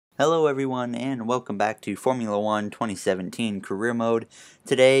Hello everyone and welcome back to Formula 1 2017 Career Mode.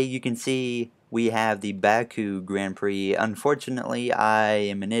 Today you can see we have the Baku Grand Prix. Unfortunately I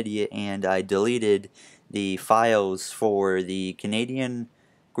am an idiot and I deleted the files for the Canadian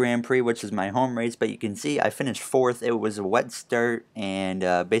Grand Prix, which is my home race, but you can see I finished 4th. It was a wet start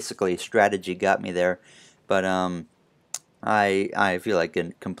and basically strategy got me there, but I feel like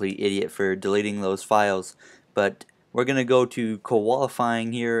a complete idiot for deleting those files. But we're going to go to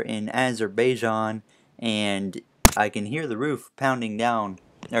qualifying here in Azerbaijan, and I can hear the roof pounding down,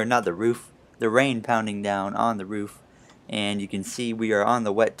 or not the roof, the rain pounding down on the roof, and you can see we are on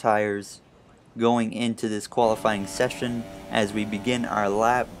the wet tires going into this qualifying session. As we begin our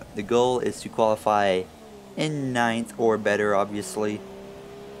lap, the goal is to qualify in 9th or better, obviously.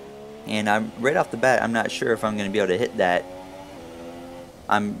 And I'm right off the bat, I'm not sure if I'm going to be able to hit that.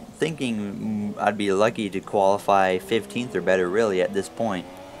 I'm thinking I'd be lucky to qualify 15th or better, really, at this point,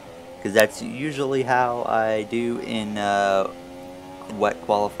 because that's usually how I do in wet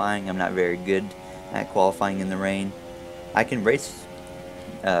qualifying. I'm not very good at qualifying in the rain. I can race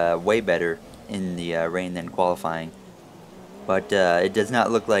way better in the rain than qualifying, but it does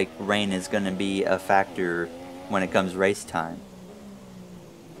not look like rain is going to be a factor when it comes race time.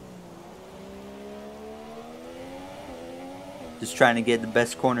 Just trying to get the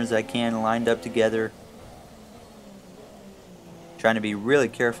best corners I can lined up together. Trying to be really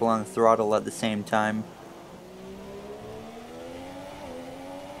careful on the throttle at the same time.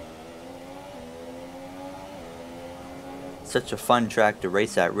 Such a fun track to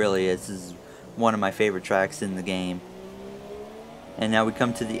race at, really. This is one of my favorite tracks in the game. And now we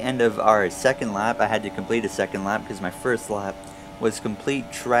come to the end of our second lap. I had to complete a second lap because my first lap was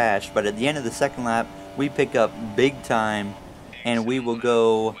complete trash. But at the end of the second lap, we pick up big time. And we will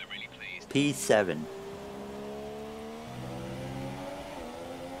go P7.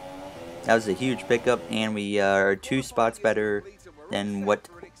 That was a huge pickup, and we are 2 spots better than what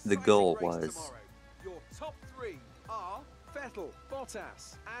the goal was. Your top 3 are Vettel,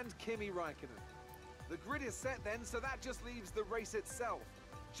 Bottas, and Kimi Räikkönen. The grid is set then, so that just leaves the race itself.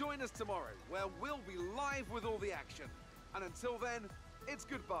 Join us tomorrow, where we'll be live with all the action. And until then, it's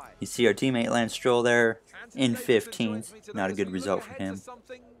goodbye. You see our teammate Lance Stroll there in 15th. Not a good result for him.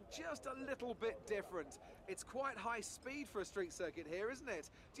 Something just a little bit different. It's quite high speed for a street circuit here, isn't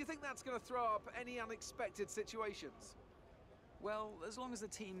it? Do you think that's going to throw up any unexpected situations? Well, as long as the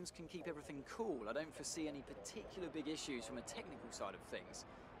teams can keep everything cool, I don't foresee any particular big issues from a technical side of things.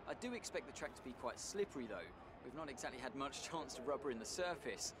 I do expect the track to be quite slippery though. We've not exactly had much chance to rubber in the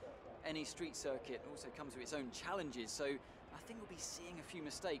surface. Any street circuit also comes with its own challenges, so I think we'll be seeing a few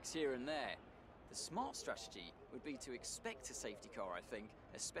mistakes here and there. The smart strategy would be to expect a safety car, I think,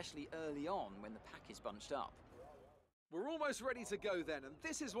 especially early on when the pack is bunched up. We're almost ready to go then, and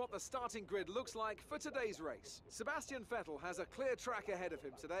this is what the starting grid looks like for today's race. Sebastian Vettel has a clear track ahead of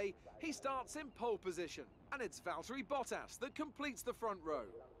him today. He starts in pole position, and it's Valtteri Bottas that completes the front row.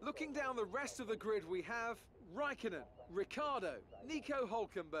 Looking down the rest of the grid, we have Räikkönen, Ricciardo, Nico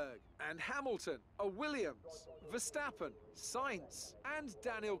Hülkenberg, and Hamilton, a Williams, Verstappen, Sainz, and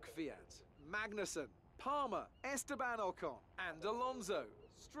Daniel Kvyat, Magnussen, Palmer, Esteban Ocon, and Alonso,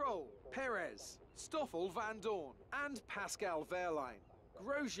 Stroll, Perez, Stoffel van Dorn, and Pascal Wehrlein.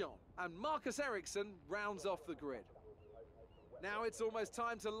 Grosjean and Marcus Ericsson rounds off the grid. Now it's almost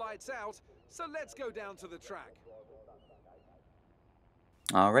time to lights out, so let's go down to the track.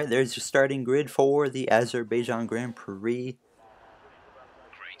 Alright, there's your starting grid for the Azerbaijan Grand Prix.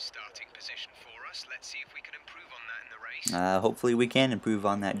 Great starting position for us. Let's see if we can improve on that in the race. Hopefully we can improve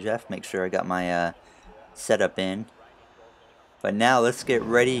on that, Jeff. Make sure I got my setup in. But now let's get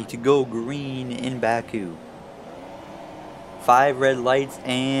ready to go green in Baku. 5 red lights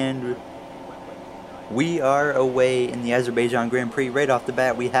and we are away in the Azerbaijan Grand Prix. Right off the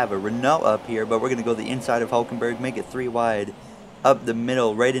bat we have a Renault up here, but we're going to go the inside of Hülkenberg, make it 3 wide. Up the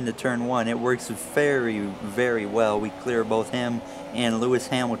middle, right into turn 1. It works very, very well. We clear both him and Lewis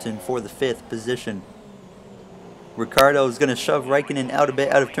Hamilton for the 5th position. Ricciardo is going to shove Räikkönen out a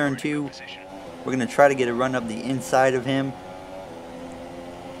bit out of turn 2. We're going to try to get a run up the inside of him.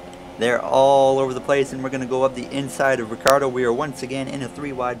 They're all over the place, and we're going to go up the inside of Ricciardo. We are once again in a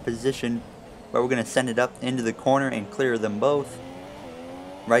 3 wide position, but we're going to send it up into the corner and clear them both.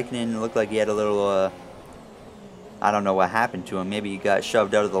 Räikkönen looked like he had a little I don't know what happened to him. Maybe he got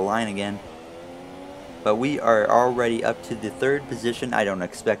shoved out of the line again. But we are already up to the 3rd position. I don't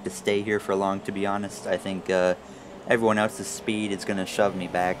expect to stay here for long, to be honest. I think everyone else's speed is going to shove me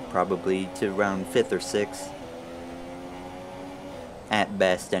back probably to around 5th or 6th. At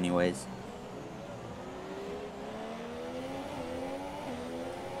best, anyways.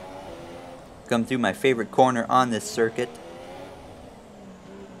 Come through my favorite corner on this circuit.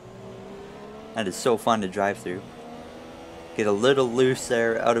 That is so fun to drive through. Get a little loose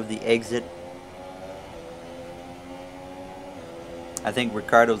there out of the exit. I think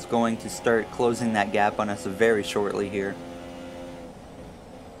Ricardo's going to start closing that gap on us very shortly here.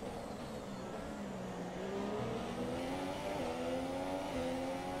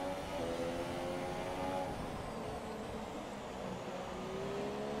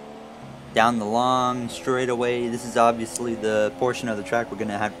 Down the long straightaway, this is obviously the portion of the track we're going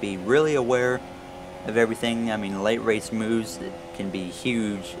to have to be really aware of everything. I mean, late race moves can be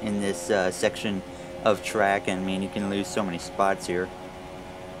huge in this section of track. I mean, you can lose so many spots here.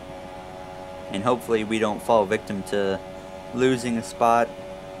 And hopefully we don't fall victim to losing a spot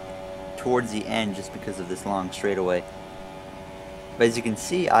towards the end just because of this long straightaway. But as you can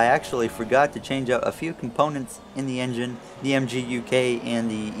see, I actually forgot to change out a few components in the engine, the MGUK and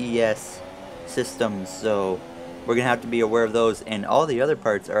the ES systems, so we're going to have to be aware of those. And all the other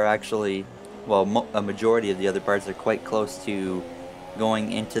parts are actually, well, a majority of the other parts are quite close to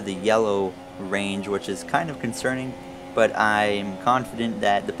going into the yellow range, which is kind of concerning, but I'm confident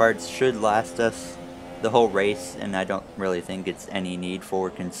that the parts should last us the whole race, and I don't really think it's any need for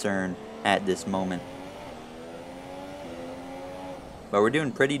concern at this moment. But we're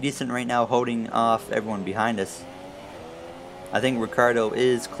doing pretty decent right now, holding off everyone behind us. I think Ricardo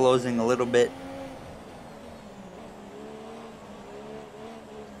is closing a little bit.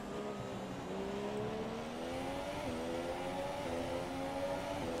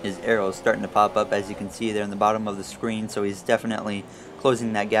 His arrow is starting to pop up, as you can see there in the bottom of the screen, so he's definitely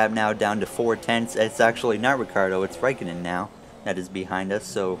closing that gap now down to 4/10. It's actually not Ricardo, it's Raikkonen now that is behind us,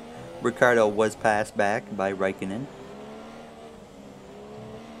 so Ricardo was passed back by Raikkonen.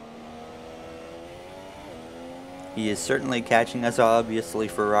 He is certainly catching us. Obviously,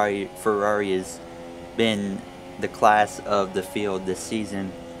 Ferrari has been the class of the field this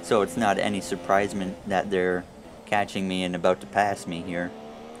season, so it's not any surprisement that they're catching me and about to pass me here.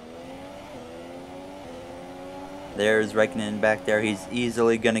 There's Raikkonen back there. He's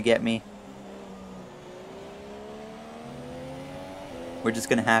easily going to get me. We're just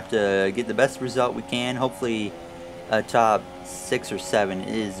going to have to get the best result we can. Hopefully a top 6 or 7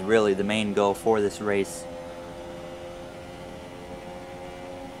 is really the main goal for this race.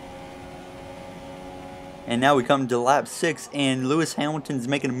 And now we come to lap 6, and Lewis Hamilton's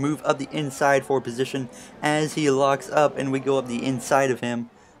making a move up the inside for position as he locks up, and we go up the inside of him.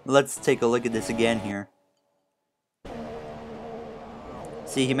 Let's take a look at this again here.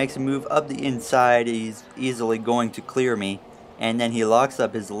 See, he makes a move up the inside. He's easily going to clear me, and then he locks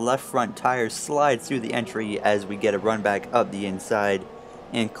up. His left front tire slides through the entry as we get a run back up the inside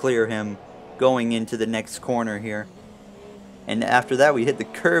and clear him going into the next corner here. And after that, we hit the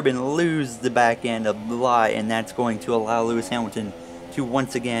curb and lose the back end of the lie, and that's going to allow Lewis Hamilton to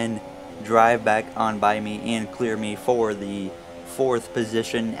once again drive back on by me and clear me for the 4th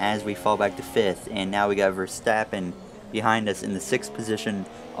position as we fall back to 5th. And now we got Verstappen behind us in the 6th position,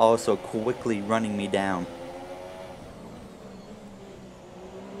 also quickly running me down.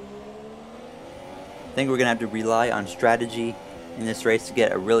 I think we're going to have to rely on strategy in this race to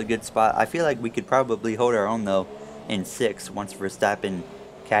get a really good spot. I feel like we could probably hold our own though in 6 once Verstappen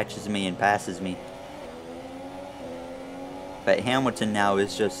catches me and passes me. But Hamilton now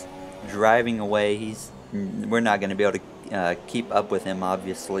is just driving away. We're not going to be able to keep up with him,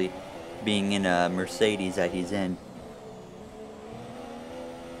 obviously, being in a Mercedes that he's in.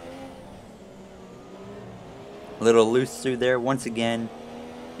 A little loose through there once again,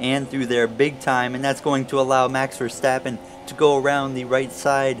 and through there big time, and that's going to allow Max Verstappen to go around the right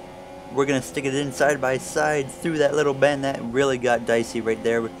side. We're going to stick it in side by side through that little bend. That really got dicey right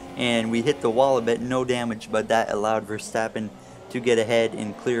there, and we hit the wall a bit, no damage, but that allowed Verstappen to get ahead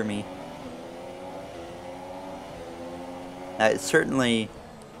and clear me. That certainly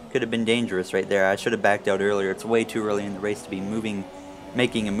could have been dangerous right there. I should have backed out earlier. It's way too early in the race to be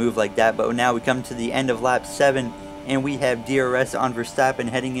making a move like that. But now we come to the end of lap 7, and we have DRS on Verstappen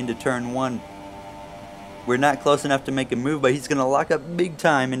heading into turn 1. We're not close enough to make a move, but he's going to lock up big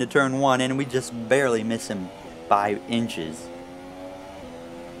time into turn 1, and we just barely miss him by inches.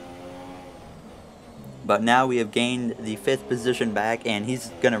 But now we have gained the 5th position back, and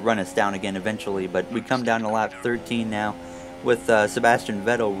he's going to run us down again eventually. But we come down to lap 13 now with Sebastian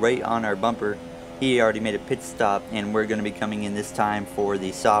Vettel right on our bumper. He already made a pit stop, and we're going to be coming in this time for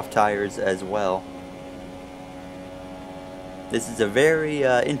the soft tires as well. This is a very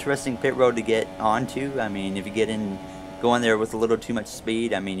interesting pit road to get onto. I mean, if you go in there with a little too much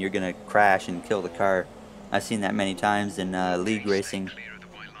speed, I mean, you're going to crash and kill the car. I've seen that many times in league racing.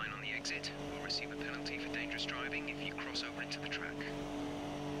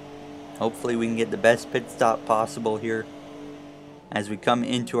 Hopefully we can get the best pit stop possible here as we come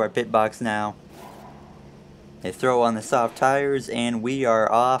into our pit box now. They throw on the soft tires and we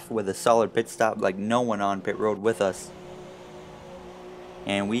are off with a solid pit stop like no one on pit road with us.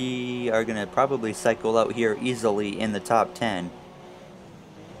 And we are going to probably cycle out here easily in the top 10.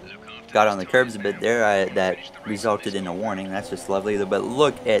 Got on the curbs a bit there, that resulted in a warning. That's just lovely. But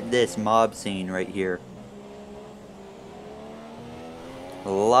look at this mob scene right here. A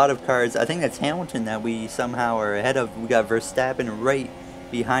lot of cars. I think that's Hamilton that we somehow are ahead of. We got Verstappen right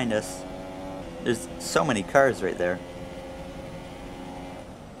behind us. There's so many cars right there.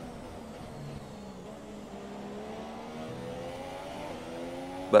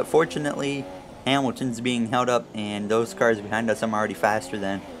 But fortunately, Hamilton's being held up and those cars behind us I'm already faster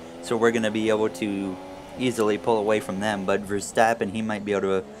than. So we're going to be able to easily pull away from them. But Verstappen, he might be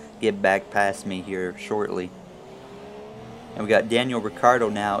able to get back past me here shortly. And we got Daniel Ricciardo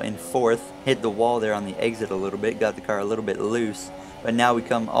now in 4th. Hit the wall there on the exit a little bit. Got the car a little bit loose. But now we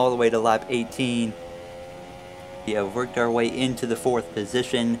come all the way to lap 18. We have worked our way into the 4th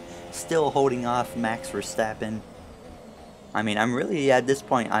position. Still holding off Max Verstappen. I mean, I'm really, at this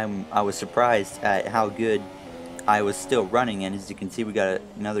point, I was surprised at how good I was still running. And as you can see, we got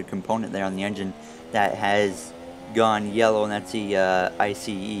another component there on the engine that has gone yellow. And that's the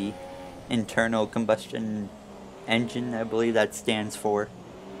ICE, internal combustion engine, I believe that stands for.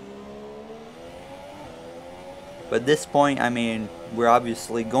 But at this point, I mean, we're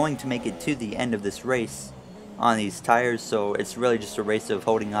obviously going to make it to the end of this race on these tires, so it's really just a race of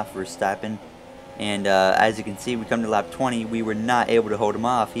holding off Verstappen. And as you can see, we come to lap 20, we were not able to hold him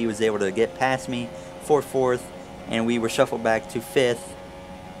off. He was able to get past me for 4th, and we were shuffled back to 5th.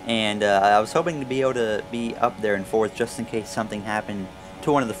 And I was hoping to be able to be up there in 4th just in case something happened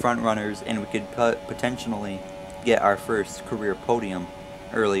to one of the front runners and we could potentially get our first career podium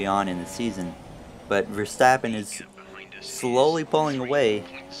early on in the season. But Verstappen is slowly pulling away.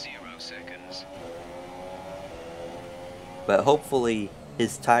 But hopefully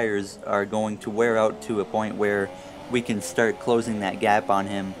his tires are going to wear out to a point where we can start closing that gap on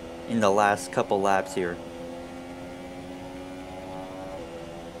him in the last couple laps here.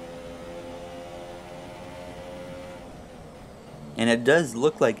 And it does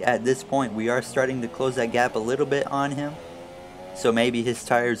look like at this point we are starting to close that gap a little bit on him. So maybe his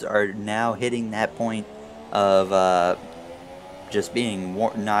tires are now hitting that point of just being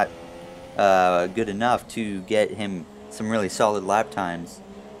not good enough to get him some really solid lap times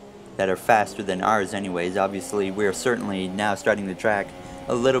that are faster than ours anyways. Obviously, we're certainly now starting the track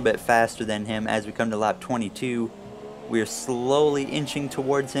a little bit faster than him as we come to lap 22. We're slowly inching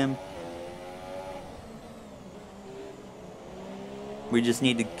towards him. We just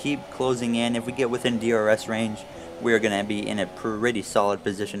need to keep closing in. If we get within DRS range, we're going to be in a pretty solid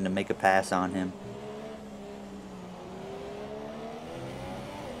position to make a pass on him.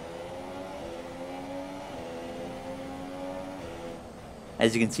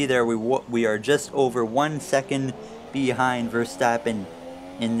 As you can see there, we are just over 1 second behind Verstappen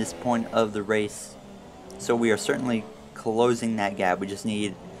in this point of the race. So we are certainly closing that gap. We just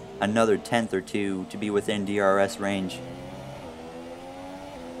need another 10th or 2 to be within DRS range.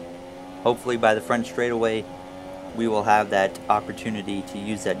 Hopefully by the front straightaway, we will have that opportunity to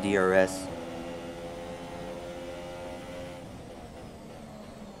use that DRS.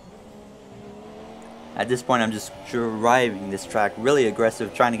 At this point, I'm just driving this track really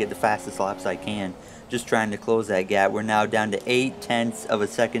aggressive, trying to get the fastest laps I can. Just trying to close that gap. We're now down to 0.8 of a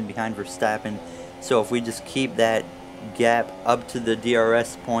second behind Verstappen. So if we just keep that gap up to the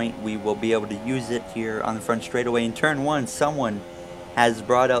DRS point, we will be able to use it here on the front straightaway. In turn 1, someone has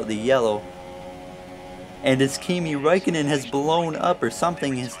brought out the yellow. And it's Kimi Räikkönen has blown up, or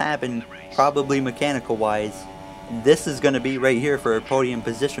something has happened, probably mechanical wise. This is going to be right here for a podium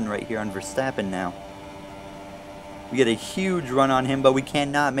position right here on Verstappen now. We get a huge run on him, but we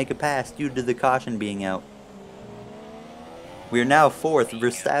cannot make a pass due to the caution being out. We are now 4th,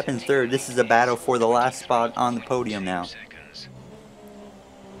 Verstappen 3rd. This is a battle for the last spot on the podium now.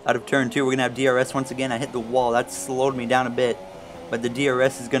 Out of turn 2, we're going to have DRS once again. I hit the wall. That slowed me down a bit. But the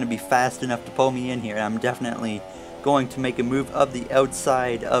DRS is going to be fast enough to pull me in here. I'm definitely going to make a move up the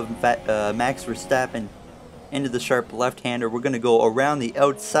outside of Max Verstappen into the sharp left-hander. We're going to go around the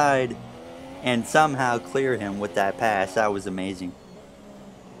outside and somehow clear him with that pass. That was amazing.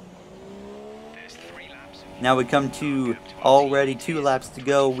 Now we come to already 2 laps to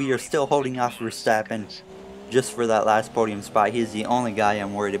go. We are still holding off Verstappen just for that last podium spot. He's the only guy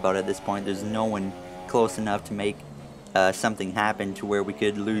I'm worried about at this point. There's no one close enough to make something happen to where we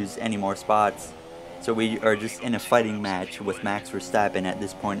could lose any more spots. So we are just in a fighting match with Max Verstappen at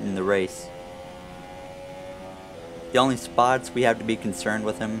this point in the race. The only spots we have to be concerned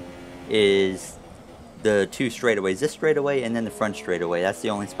with him is the two straightaways. This straightaway and then the front straightaway. That's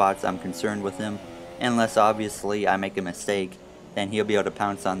the only spots I'm concerned with him. Unless obviously I make a mistake, then he'll be able to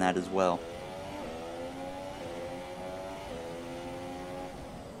pounce on that as well.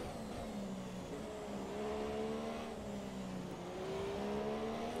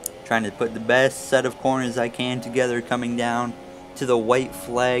 Trying to put the best set of corners I can together, coming down to the white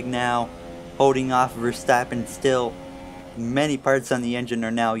flag now, holding off Verstappen still. Many parts on the engine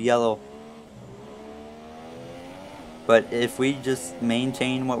are now yellow. But if we just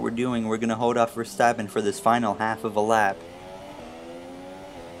maintain what we're doing, we're going to hold off Verstappen for this final half of a lap.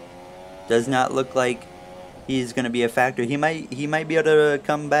 Does not look like he's going to be a factor. He might be able to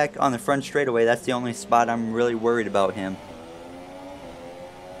come back on the front straightaway. That's the only spot I'm really worried about him.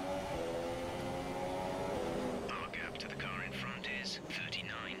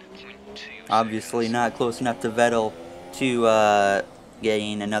 Obviously not close enough to Vettel to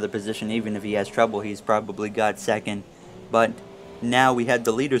gain another position. Even if he has trouble, he's probably got second. But now we had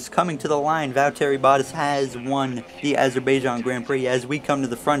the leaders coming to the line. Valtteri Bottas has won the Azerbaijan Grand Prix as we come to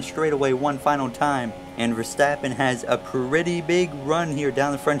the front straightaway one final time. And Verstappen has a pretty big run here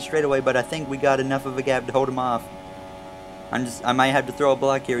down the front straightaway, but I think we got enough of a gap to hold him off. I might have to throw a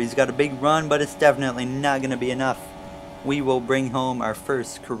block here. He's got a big run, but it's definitely not going to be enough. We will bring home our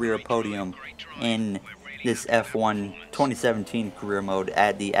first career podium in this F1 2017 career mode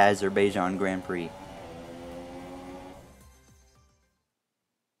at the Azerbaijan Grand Prix.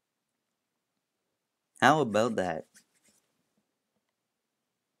 How about that?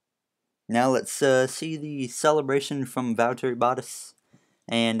 Now let's see the celebration from Valtteri Bottas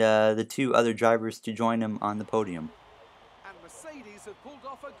and the two other drivers to join him on the podium. And Mercedes have pulled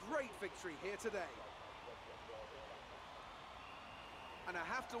off a great victory here today. And I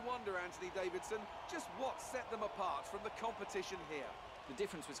have to wonder, Anthony Davidson, just what set them apart from the competition here. The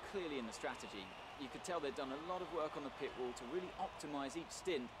difference was clearly in the strategy. You could tell they'd done a lot of work on the pit wall to really optimise each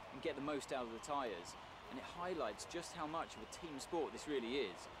stint and get the most out of the tyres. And it highlights just how much of a team sport this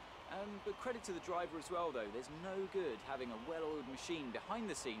really is. But credit to the driver as well, though. There's no good having a well-oiled machine behind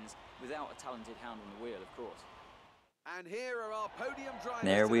the scenes without a talented hound on the wheel, of course. And here are our podium drivers.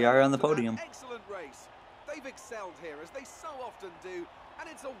 There we are on the podium. Excellent race. They've excelled here, as they so often do, and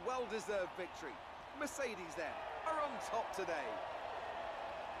it's a well-deserved victory. Mercedes, then, are on top today.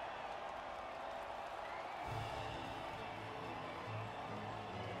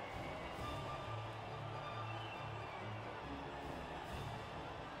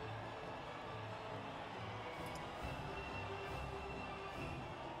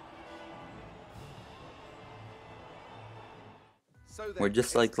 We're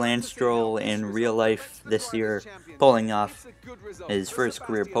just like Lance Stroll in real life this year, pulling off his first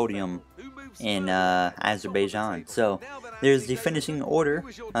career podium in Azerbaijan. So there's the finishing order.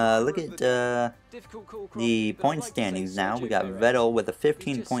 Look at the point standings now. We got Vettel with a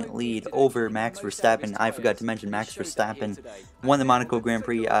 15-point lead over Max Verstappen. I forgot to mention Max Verstappen won the Monaco Grand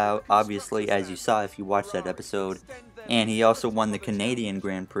Prix, obviously, as you saw if you watched that episode. And he also won the Canadian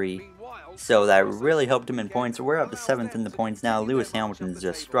Grand Prix. So that really helped him in points. We're up to 7th in the points now. Lewis Hamilton's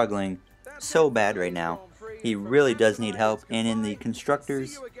just struggling so bad right now. He really does need help. And in the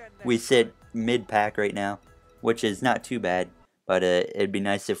constructors, we sit mid-pack right now, which is not too bad. But it'd be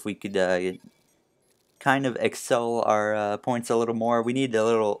nice if we could kind of excel our points a little more. We need a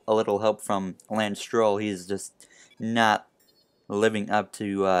little help from Lance Stroll. He's just not living up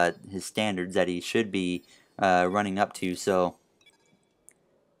to his standards that he should be running up to. So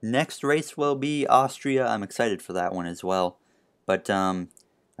next race will be Austria. I'm excited for that one as well. But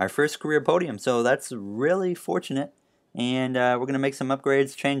our first career podium, so that's really fortunate. And we're going to make some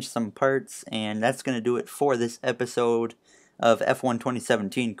upgrades, change some parts, and that's going to do it for this episode of F1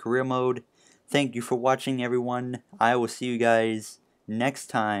 2017 Career Mode. Thank you for watching, everyone. I will see you guys next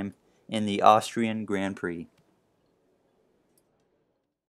time in the Austrian Grand Prix.